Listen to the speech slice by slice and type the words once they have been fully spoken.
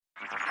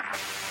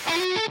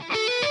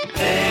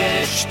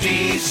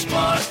HT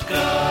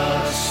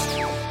Smartcast.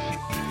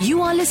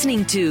 You are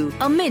listening to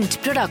a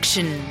Mint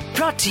production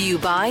brought to you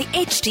by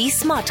HT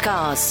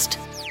Smartcast.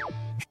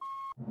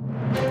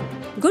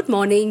 Good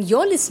morning.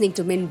 You're listening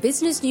to Mint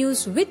Business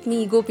News with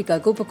me, Gopika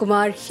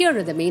Gopakumar. Here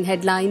are the main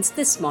headlines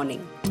this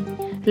morning.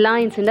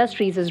 Reliance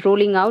Industries is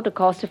rolling out a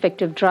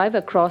cost-effective drive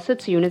across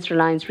its units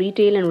Reliance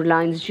Retail and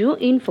Reliance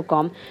Jio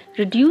Infocom,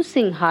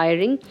 reducing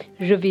hiring,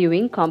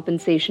 reviewing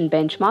compensation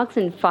benchmarks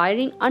and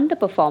firing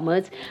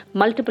underperformers,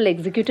 multiple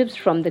executives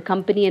from the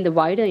company and the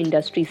wider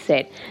industry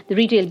said. The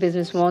retail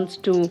business wants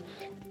to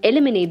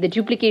eliminate the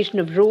duplication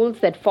of roles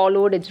that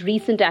followed its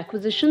recent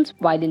acquisitions,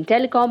 while in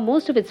telecom,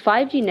 most of its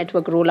 5G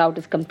network rollout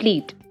is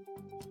complete.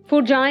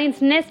 Food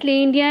giants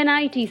Nestle India and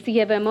ITC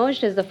have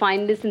emerged as the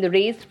finalists in the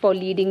race for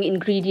leading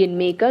ingredient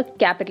maker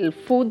Capital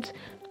Foods.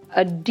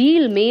 A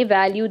deal may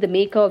value the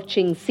maker of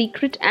Ching's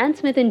Secret and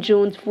Smith &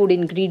 Jones food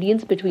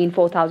ingredients between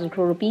 4,000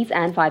 crore rupees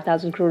and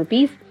 5,000 crore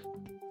rupees.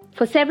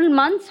 For several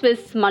months,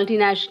 Swiss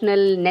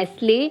multinational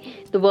Nestle,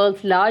 the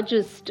world's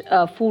largest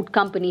food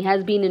company,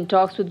 has been in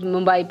talks with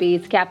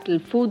Mumbai-based Capital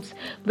Foods,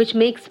 which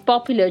makes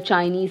popular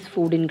Chinese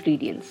food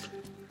ingredients.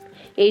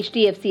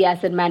 HDFC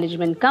Asset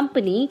Management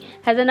Company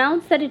has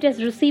announced that it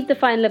has received the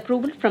final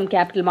approval from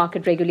capital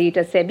market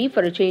regulator SEBI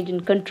for a change in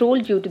control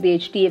due to the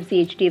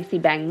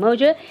HDFC Bank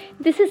merger.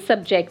 This is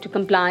subject to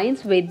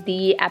compliance with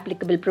the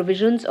applicable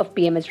provisions of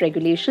PMS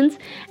regulations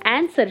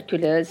and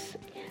circulars.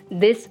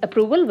 This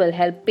approval will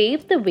help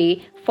pave the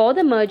way for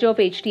the merger of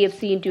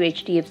HDFC into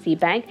HDFC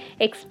Bank,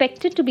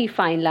 expected to be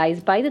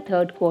finalized by the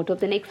third quarter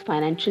of the next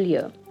financial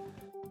year.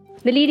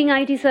 The leading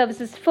IT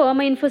services firm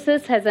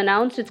Infosys has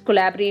announced its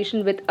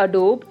collaboration with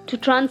Adobe to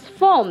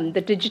transform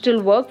the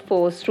digital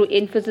workforce through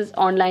Infosys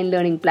online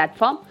learning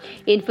platform,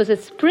 Infosys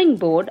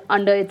Springboard,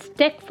 under its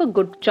Tech for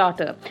Good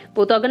charter.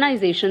 Both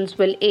organizations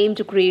will aim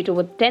to create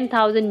over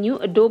 10,000 new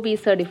Adobe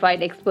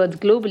certified experts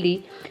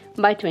globally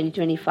by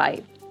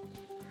 2025.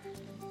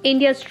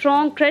 India's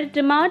strong credit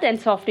demand and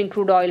softening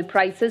crude oil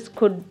prices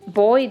could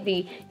buoy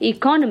the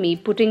economy,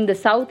 putting the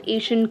South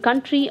Asian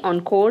country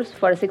on course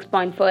for a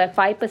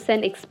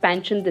 6.5%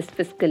 expansion this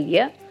fiscal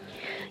year.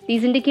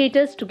 These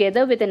indicators,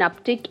 together with an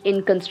uptick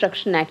in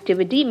construction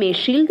activity, may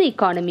shield the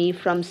economy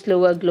from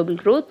slower global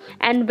growth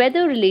and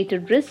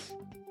weather-related risks.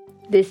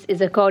 This is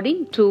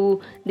according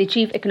to the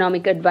Chief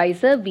Economic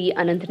Advisor, V.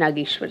 Anantha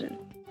Nageswaran.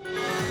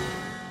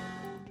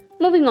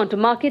 Moving on to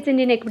markets,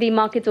 Indian equity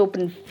markets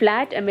opened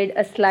flat amid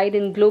a slide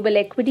in global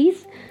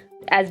equities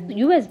as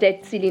US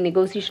debt ceiling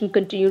negotiation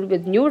continued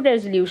with no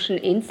resolution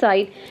in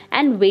sight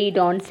and weighed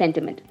on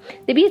sentiment.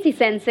 The BSE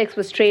Sensex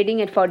was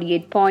trading at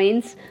 48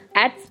 points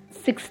at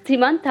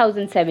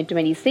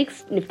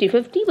 61,726. Nifty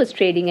 50 was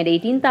trading at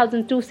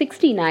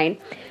 18,269,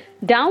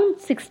 down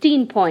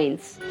 16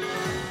 points.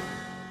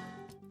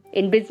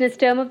 In business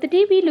term of the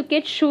day, we look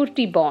at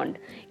Surety bond.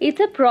 It's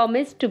a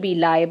promise to be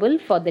liable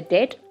for the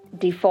debt,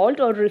 default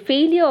or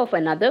failure of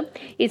another.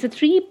 Is a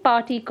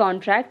three-party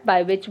contract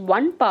by which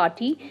one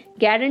party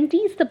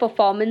guarantees the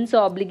performance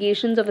or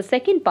obligations of a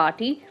second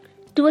party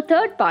to a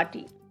third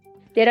party.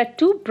 There are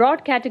two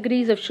broad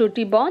categories of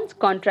surety bonds: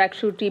 contract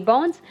surety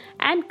bonds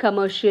and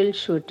commercial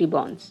surety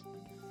bonds.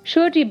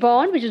 Surety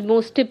bond, which is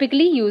most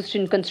typically used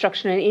in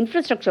construction and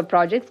infrastructure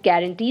projects,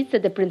 guarantees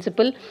that the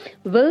principal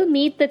will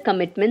meet the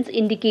commitments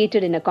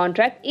indicated in a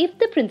contract. If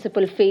the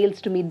principal fails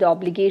to meet the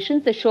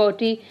obligations, the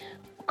surety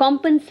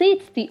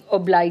compensates the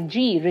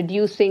obligee,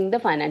 reducing the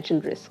financial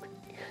risk.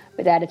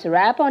 With that, it's a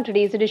wrap on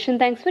today's edition.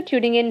 Thanks for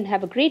tuning in.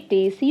 Have a great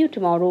day. See you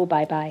tomorrow.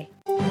 Bye-bye.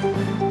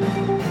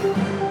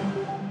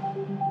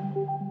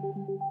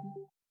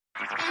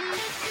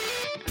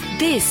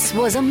 This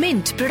was a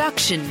Mint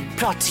production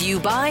brought to you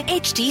by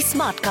HT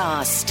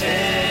Smartcast.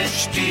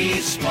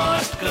 HT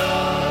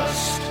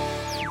Smartcast.